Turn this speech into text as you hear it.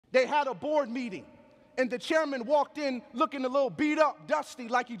They had a board meeting, and the chairman walked in looking a little beat up, dusty,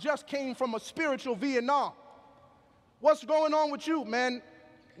 like he just came from a spiritual Vietnam. What's going on with you, man?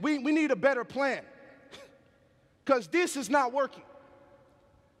 We need a better plan, because this is not working.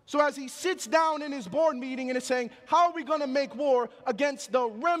 So as he sits down in his board meeting and is saying, how are we going to make war against the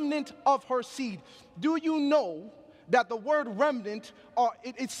remnant of her seed? Do you know that the word remnant,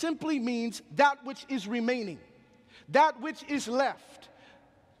 it simply means that which is remaining, that which is left.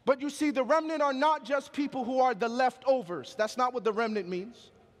 But you see, the remnant are not just people who are the leftovers. That's not what the remnant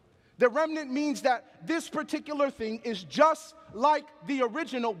means. The remnant means that this particular thing is just like the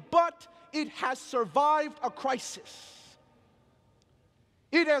original, but it has survived a crisis.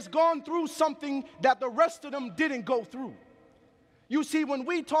 It has gone through something that the rest of them didn't go through. You see, when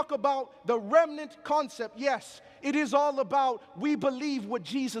we talk about the remnant concept, yes, it is all about we believe what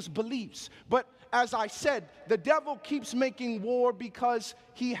Jesus believes. But as I said, the devil keeps making war because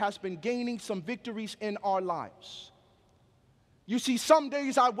he has been gaining some victories in our lives. You see, some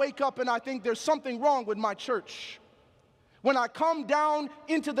days I wake up and I think there's something wrong with my church. When I come down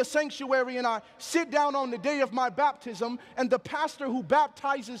into the sanctuary and I sit down on the day of my baptism, and the pastor who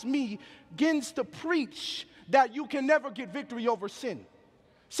baptizes me begins to preach that you can never get victory over sin.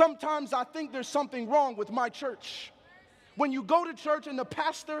 Sometimes I think there's something wrong with my church. When you go to church and the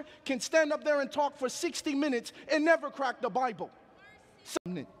pastor can stand up there and talk for 60 minutes and never crack the Bible.